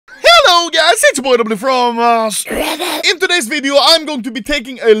Hello guys, it's your boy Anomaly from In today's video, I'm going to be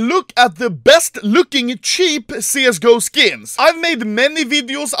taking a look at the best looking cheap CSGO skins. I've made many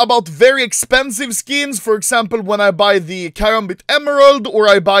videos about very expensive skins, for example when I buy the Karambit Emerald or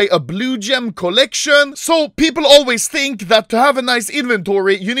I buy a Blue Gem collection. So people always think that to have a nice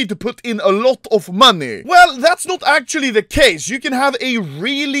inventory you need to put in a lot of money. Well, that's not actually the case. You can have a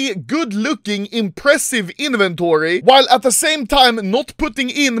really good looking, impressive inventory while at the same time not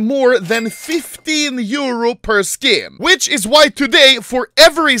putting in more than 15 euro per skin. Which is why today, for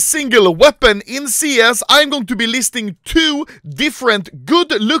every single weapon in CS, I'm going to be listing two different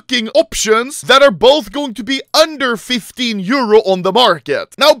good looking options that are both going to be under 15 euro on the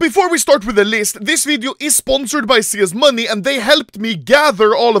market. Now, before we start with the list, this video is sponsored by CS Money and they helped me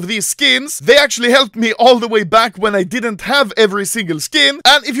gather all of these skins. They actually helped me all the way back when I didn't have every single skin.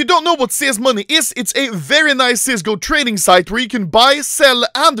 And if you don't know what CS Money is, it's a very nice CSGO trading site where you can buy, sell,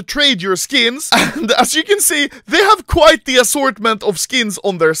 and trade your skins. And as you can see, they have quite the assortment of skins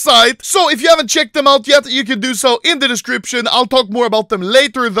on their site. So if you haven't checked them out yet, you can do so in the description. I'll talk more about them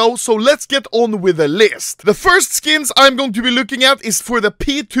later though, so let's get on with the list. The first skins I'm going to be looking at is for the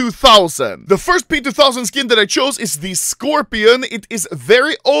P2000. The first P2000 skin that I chose is the Scorpion. It is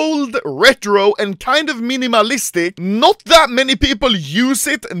very old, retro, and kind of minimalistic. Not that many people use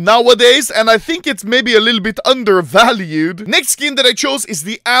it nowadays, and I think it's maybe a little bit undervalued. Next skin that I chose is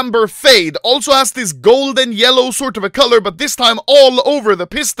the Amber Fade. Also has this golden yellow sort of a color, but this time all over the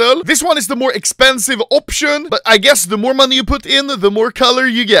pistol. This one is the more expensive option, but I guess the more money you put in, the more color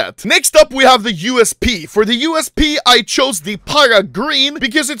you get. Next up, we have the USP. For the USP, I chose the Para Green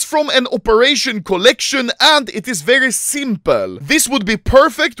because it's from an Operation collection and it is very simple. This would be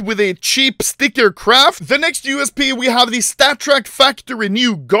perfect with a cheap sticker craft. The next USP, we have the StatTrak Factory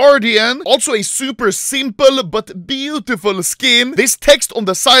New Guardian. Also a super simple but beautiful skin. This text on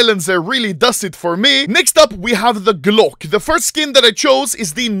the silencer really does it for me. Next up, we have the Glock. The first skin that I chose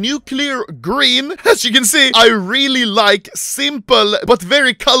is the Nuclear Green. As you can see, I really like simple but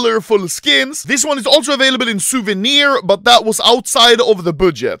very colorful skins. This one is also available in souvenir, but that was outside of the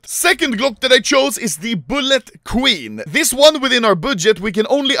budget. Second Glock that I chose is the Bullet Queen. This one within our budget we can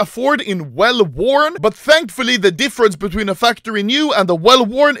only afford in well-worn, but thankfully the difference between a factory new and a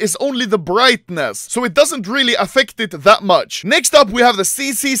well-worn is only the brightness, so it doesn't really affect it that much. Next up, we have the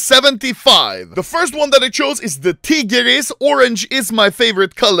CC75. The first one that I chose is the Tigris. Orange is my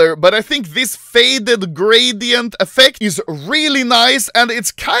favorite color, but I think this faded gradient effect is really nice and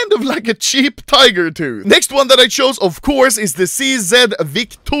it's kind of like a cheap tiger tooth. Next one that I chose, of course, is the CZ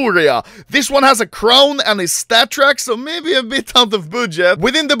Victoria. This one has a crown and is StatTrak, so maybe a bit out of budget.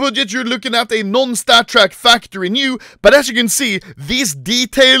 Within the budget, you're looking at a non-StatTrak factory new, but as you can see, these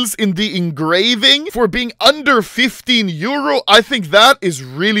details in the engraving, for being under 15 euro, I think that is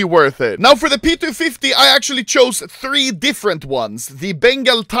really worth it. Now for the P250, I actually chose three different ones. The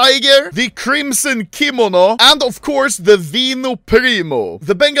Bengal Tiger, the Crimson Kimono, and of course the Vino Primo.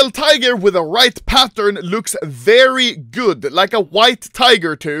 The Bengal Tiger with a right pattern looks very good, like a white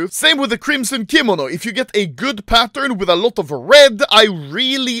tiger tooth. Same with the Crimson Kimono. If you get a good pattern with a lot of red, I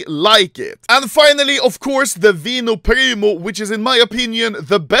really like it. And finally, of course, the Vino Primo, which is in my opinion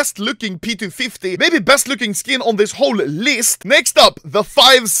the best looking P250, maybe best looking skin on this whole list. Next up, the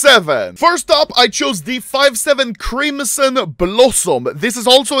 5.7. First up, I chose the 5.7 Crimson Blossom. This is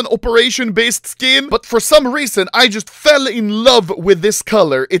also an Operation based skin, but for some reason I just fell in love with this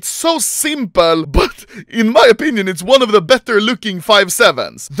color. It's so simple, but in my opinion it's one of the better looking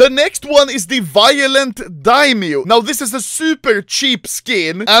 5.7s. The next one is the Violent Daimyo. Now this is a super cheap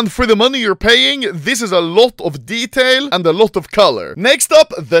skin, and for the money you're paying, this is a lot of detail and a lot of color. Next up,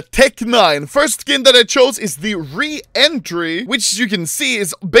 the Tech 9. First skin that I chose is the Re-Entry, which you can see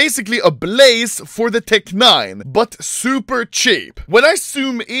is basically a blaze for the Tech 9, but super cheap. When I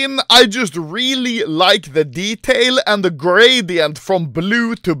zoom in, I just really like the detail and the gradient from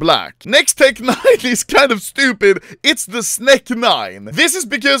blue to black. Next Tech 9 is kind of stupid. It's the Snake 9. This is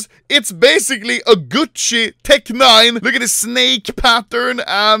because it's basically a Gucci Tech 9. Look at the snake pattern,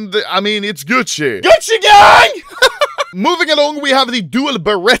 and I mean, it's Gucci. Gucci gang! Moving along, we have the dual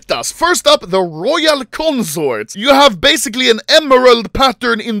Berettas. First up, the Royal Consort. You have basically an emerald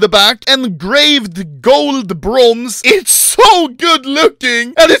pattern in the back, engraved gold bronze. It's so so good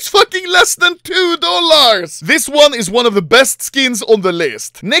looking, and it's fucking less than $2. This one is one of the best skins on the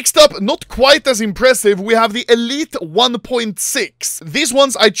list. Next up, not quite as impressive, we have the Elite 1.6. These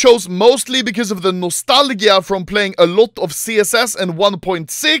ones I chose mostly because of the nostalgia from playing a lot of CSS and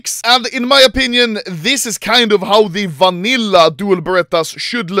 1.6, and in my opinion, this is kind of how the vanilla dual Berettas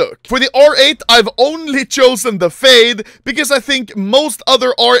should look. For the R8, I've only chosen the Fade because I think most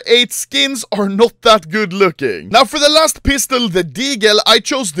other R8 skins are not that good looking. Now for the last pistol, the Deagle, I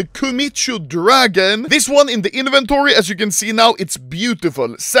chose the Kumichu Dragon. This one in the inventory, as you can see now, it's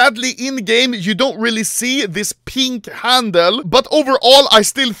beautiful. Sadly, in-game, you don't really see this pink handle, but overall, I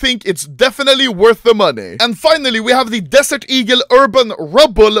still think it's definitely worth the money. And finally, we have the Desert Eagle Urban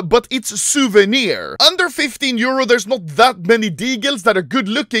Rubble, but it's souvenir. Under 15 euro, there's not that many Deagles that are good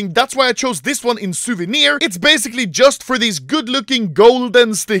looking. That's why I chose this one in souvenir. It's basically just for these good looking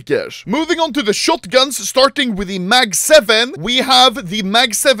golden stickers. Moving on to the shotguns, starting with the Mag 7, we have the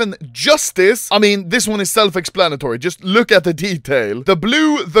Mag 7 Justice. I mean, this one is self-explanatory. Just look at the detail. The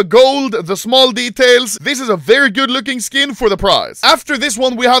blue, the gold, the small details. This is a very good looking skin for the price. After this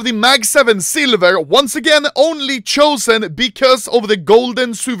one, we have the Mag 7 Silver. Once again, only chosen because of the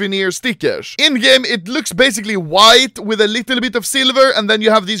golden souvenir stickers. In game, it looks basically white with a little bit of silver, and then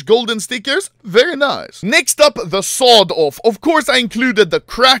you have these golden stickers. Very nice. Next up, the Sawed Off. Of course, I included the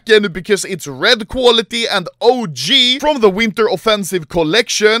Kraken because it's red quality and OG from the Winter Offensive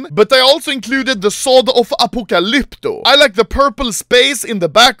collection, but I also included the Sawed Off Apocalypto. I like the purple space in the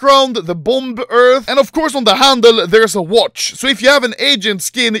background, the bomb earth, and of course on the handle there's a watch. So if you have an agent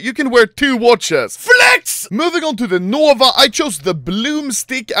skin, you can wear 2 watches. Flex! Moving on to the Nova, I chose the Bloom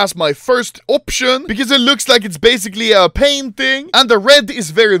Stick as my first option because it looks like it's basically a painting, and the red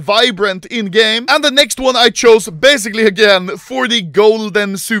is very vibrant in game. And the next one I chose basically again for the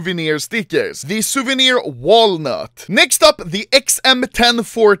golden souvenir stickers, the Souvenir Walnut. Next up, the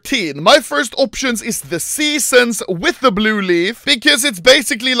XM1014. My first options is the Seasons with the blue leaf because it's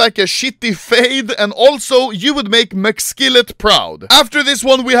basically like a shitty fade, and also you would make McSkillet proud. After this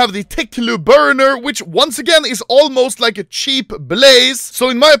one, we have the Teklu Burner, which once again is almost like a cheap Blaze. So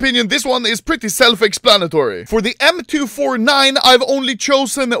in my opinion, this one is pretty self-explanatory. For the M249, I've only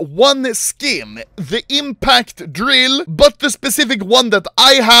chosen one skin, the Impact Drill, but the specific one that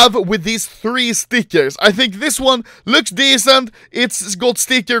I have with these 3 stickers. I think this one looks decent. It's got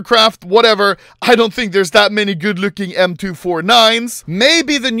sticker craft, whatever. I don't think there's that many good-looking M249s.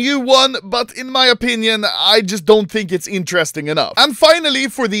 Maybe the new one, but in my opinion, I just don't think it's interesting enough. And finally,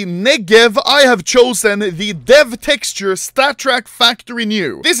 for the Negev, I have chosen the Dev Texture StatTrack Factory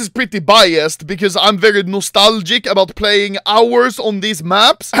New. This is pretty biased because I'm very nostalgic about playing hours on these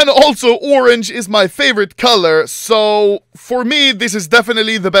maps, and also orange is my favorite color, so for me, this is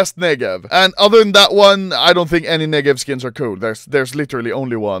definitely the best Negev. And other than that one, I don't think any Negev skins are cool. There's literally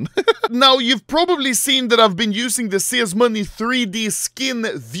only one. Now, you've probably seen that I've been using the CS Money 3D skin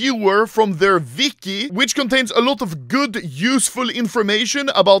viewer from their wiki, which contains a lot of good, useful information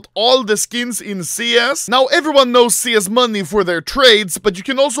about all the skins in CS. Now, everyone knows CS Money for their trades, but you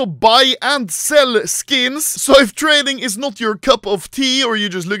can also buy and sell skins. So if trading is not your cup of tea, or you're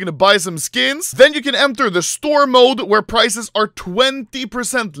just looking to buy some skins, then you can enter the store mode where prices are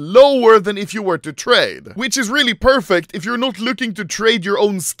 20% lower than if you were to trade, which is really perfect if you're not looking to trade your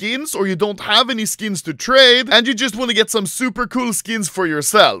own skins, or you don't have any skins to trade, and you just want to get some super cool skins for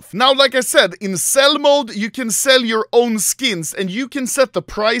yourself. Now, like I said, in sell mode, you can sell your own skins, and you can set the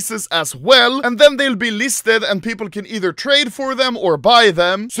prices as well, and then they'll be listed, and people can either trade for them or buy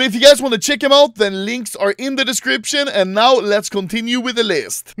them. So if you guys want to check them out, then links are in the description, and now let's continue with the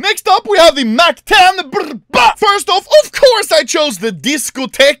list. Next up, we have the Mac 10. First off, of course, I chose the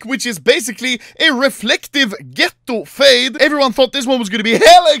Discotheque, which is basically a reflective ghetto fade. Everyone thought this one was going to be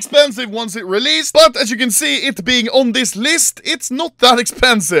hella expensive once it released, but as you can see, it being on this list, it's not that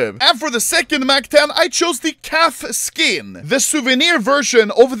expensive. And for the second Mac 10, I chose the calf skin. The souvenir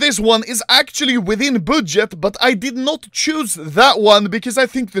version of this one is actually within budget, but I did not choose that one because I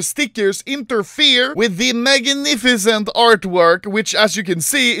think the stickers interfere with the magnificent artwork, which as you can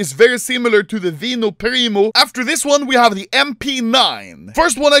see is very similar to the Vino Primo. After this one, we have the MP9.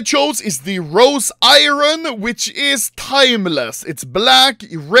 First one I chose is the Rose Iron, which is timeless. It's black,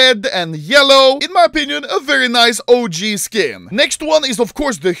 red, and yellow. In my opinion, a very nice OG skin. Next one is of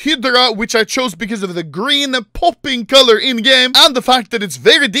course the Hydra, which I chose because of the green popping color in-game and the fact that it's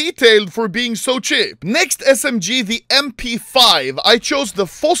very detailed for being so cheap. Next SMG, the MP5. I chose the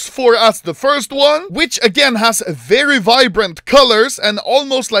Phosphor as the first one, which again has very vibrant colors and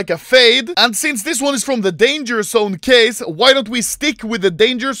almost like a fade. And since this one is from the Danger Zone case, why don't we stick with the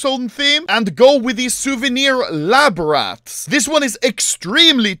Danger Zone theme and go with the Souvenir lab rats. This one is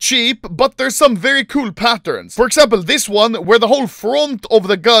extremely cheap, but there's some very cool patterns. For example, this one where the whole front of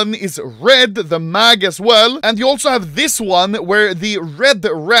the gun is red, the mag as well, and you also have this one where the red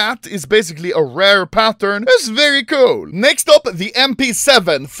rat is basically a rare pattern. It's very cool. Next up, the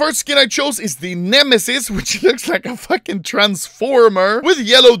MP7. First skin I chose is the Nemesis, which looks like a fucking transformer with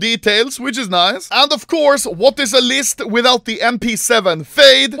yellow details, which is nice. And of course, what is a list without the MP7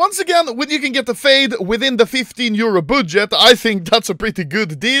 fade? Once again, when you can get the fade within the 15 euro budget, I think that's a pretty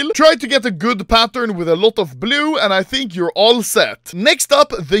good deal. Try to get a good pattern with a lot of blue, and I think you're all set. Next up,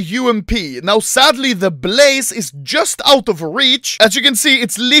 the UMP. Now, sadly, the Blaze is just out of reach. As you can see,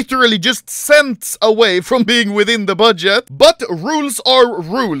 it's literally just cents away from being within the budget. But rules are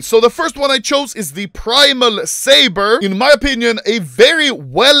rules. So the first one I chose is the Primal Saber. In my opinion, a very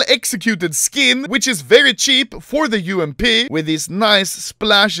well executed skin, which is very cheap for the UMP, with these nice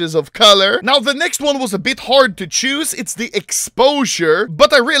splashes of color. Now, the next one was a bit hard to choose. It's the Exposure,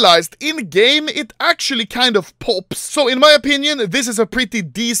 but I realized in-game it actually kind of pops. So in my opinion, this is a pretty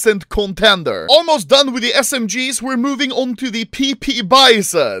decent contender. Almost done with the SMGs, we're moving on to the PP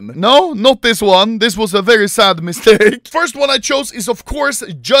Bison. No, not this one. This was a very sad mistake. First one I chose is of course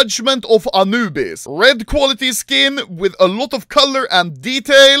Judgment of Anubis. Red quality skin with a lot of color and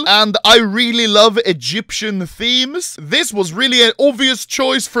detail, and I really love Egyptian themes. This was really an obvious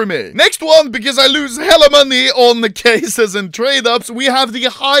choice for me. Next one, because I lose hella money on the cases and trade-ups, we have the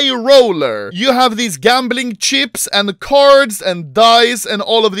High Roller. You have these gambling chips and cards and dice and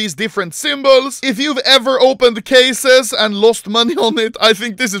all of these different symbols. If you've ever opened cases and lost money on it, I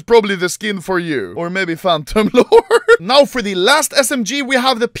think this is probably the skin for you. Or maybe Phantom Lord. Now for the last SMG, we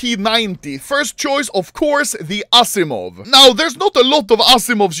have the P90. First choice, of course, the Asimov. Now, there's not a lot of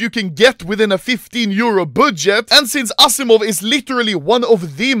Asimovs you can get within a 15 euro budget, and since Asimov is literally one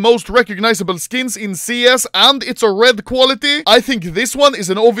of the most recognizable skins in CS and it's a red quality, I think this one is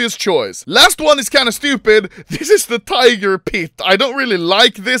an obvious choice. Last one is kind of stupid. This is the Tiger Pit. I don't really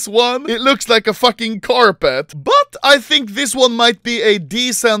like this one. It looks like a fucking carpet, but I think this one might be a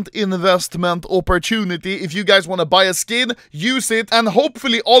decent investment opportunity. If you guys want to buy a skin, use it, and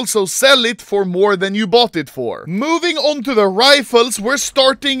hopefully also sell it for more than you bought it for. Moving on to the rifles, we're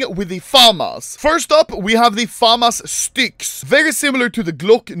starting with the FAMAS. First up, we have the FAMAS Sticks. Very similar to the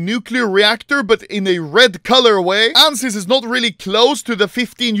Glock nuclear reactor, but in a red colorway, and since it's not really close to the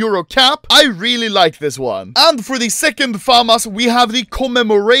 15 euro cap, I really like this one. And for the second FAMAS, we have the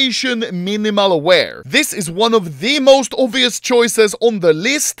Commemoration Minimal Wear. This is one of the most obvious choices on the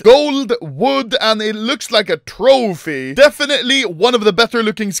list. Gold, wood, and it looks like a trophy. Definitely one of the better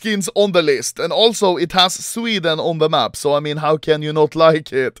looking skins on the list. And also, it has Sweden on the map, so I mean, how can you not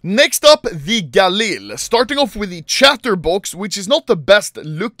like it? Next up, the Galil. Starting off with the Chatterbox, which is not the best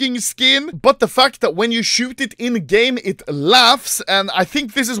looking skin, but the fact that when you shoot it in game, it laughs, and I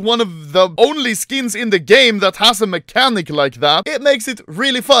think this is one of the only skins in the game that has a mechanic like that. It makes it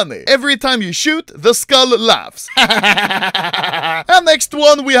really funny. Every time you shoot, the skull laughs. And next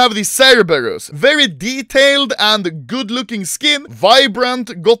one, we have the Cerberus. Very detailed and good looking skin.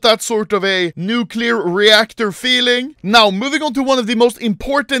 Vibrant, got that sort of a nuclear reactor feeling. Now, moving on to one of the most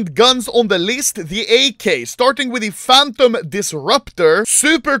important guns on the list, the AK. Starting with the Phantom Disruptor.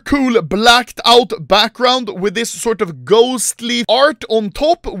 Super cool blacked out background with this sort of ghostly art on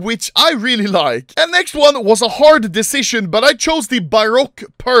top, which I really like. And next one was a hard decision, but I chose the Baroque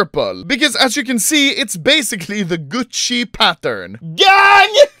Purple, because as you can see, it's basically the Gucci pattern.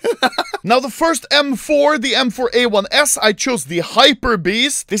 Gang! Now the first M4, the M4A1S, I chose the Hyper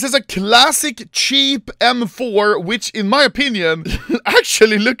Beast. This is a classic cheap M4, which in my opinion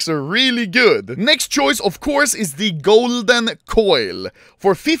actually looks really good. Next choice, of course, is the Golden Coil.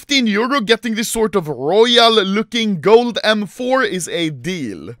 For 15 euro, getting this sort of royal looking gold M4 is a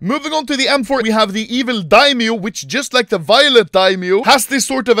deal. Moving on to the M4, we have the Evil Daimyo, which just like the Violet Daimyo, has this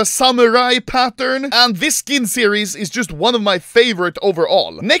sort of a samurai pattern, and this skin series is just one of my favorite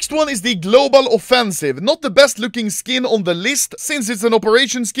overall. Next one is the Global Offensive. Not the best looking skin on the list, since it's an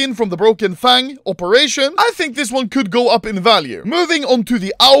operation skin from the Broken Fang operation. I think this one could go up in value. Moving on to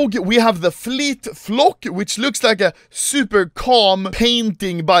the AUG, we have the Fleet Flock, which looks like a super calm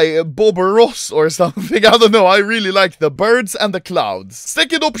painting by Bob Ross or something. I don't know, I really like the birds and the clouds.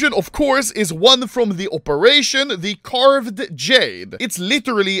 Second option, of course, is one from the operation, the Carved Jade. It's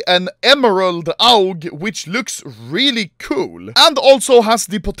literally an emerald AUG, which looks really cool, and also has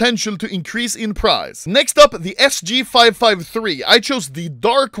the potential to increase in price. Next up, the SG553. I chose the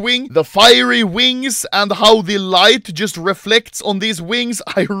dark wing, the fiery wings, and how the light just reflects on these wings.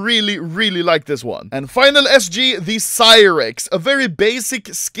 I really like this one. And final SG, the Cyrex. A very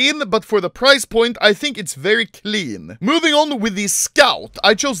basic skin, but for the price point, I think it's very clean. Moving on with the Scout.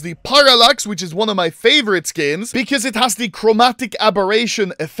 I chose the Parallax, which is one of my favorite skins, because it has the chromatic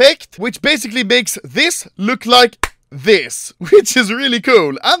aberration effect, which basically makes this look like this, which is really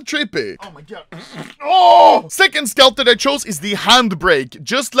cool and trippy. Oh my god. Oh! Second scout that I chose is the Handbrake.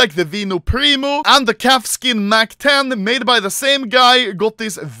 Just like the Vino Primo and the calf skin Mac 10, made by the same guy, got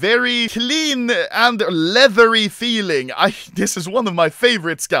this very clean and leathery feeling. This is one of my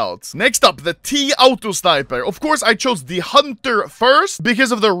favorite scouts. Next up, the T Auto Sniper. Of course, I chose the Hunter first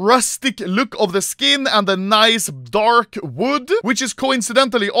because of the rustic look of the skin and the nice dark wood, which is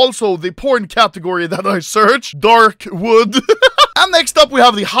coincidentally also the porn category that I searched. Dark wood. And next up we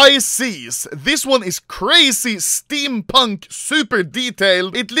have the High Seas. This one is crazy steampunk, super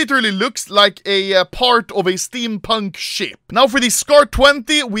detailed. It literally looks like a part of a steampunk ship. Now for the Scar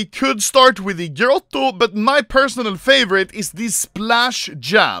 20, we could start with the Grotto, but my personal favorite is the Splash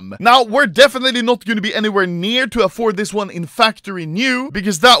Jam. Now we're definitely not going to be anywhere near to afford this one in factory new,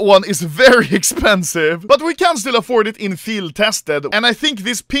 because that one is very expensive, but we can still afford it in field tested, and I think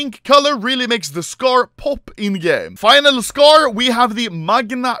this pink color really makes the Scar pop in game. Final Scar, we have the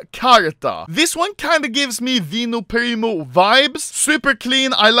Magna Carta. This one kind of gives me Vino Primo vibes. Super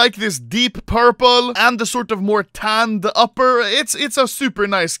clean. I like this deep purple and the sort of more tanned upper. It's a super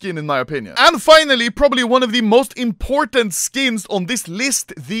nice skin in my opinion. And finally, probably one of the most important skins on this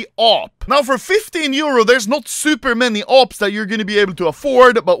list, the AWP. Now for 15 euro, there's not super many AWPs that you're going to be able to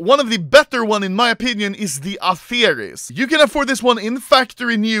afford, but one of the better one in my opinion is the Atheris. You can afford this one in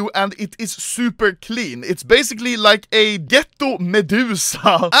factory new and it is super clean. It's basically like a ghetto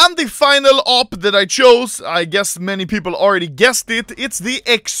Medusa. And the final op that I chose, I guess many people already guessed it, it's the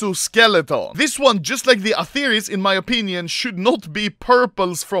Exoskeleton. This one, just like the Atheris, in my opinion, should not be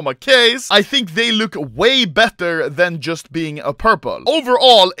purples from a case. I think they look way better than just being a purple.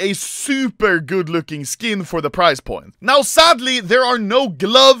 Overall, a super good looking skin for the price point. Now, sadly, there are no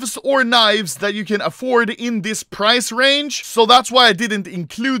gloves or knives that you can afford in this price range, so that's why I didn't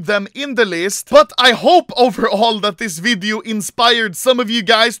include them in the list. But I hope overall that this video inspired some of you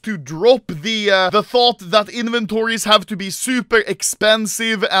guys to drop the thought that inventories have to be super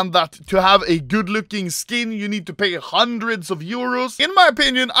expensive and that to have a good looking skin you need to pay hundreds of euros. In my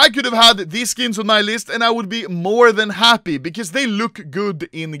opinion, I could have had these skins on my list and I would be more than happy because they look good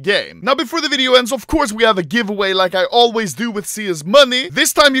in game. Now before the video ends, of course we have a giveaway like I always do with CS Money.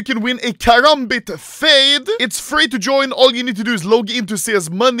 This time you can win a Karambit Fade. It's free to join. All you need to do is log into CS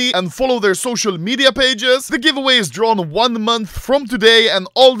Money and follow their social media pages. The giveaway is drawn 1 month from today and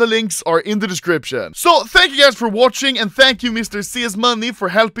all the links are in the description. So thank you guys for watching and thank you Mr. CS Money for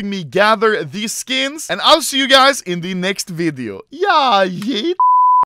helping me gather these skins, and I'll see you guys in the next video. Yeah, yeet.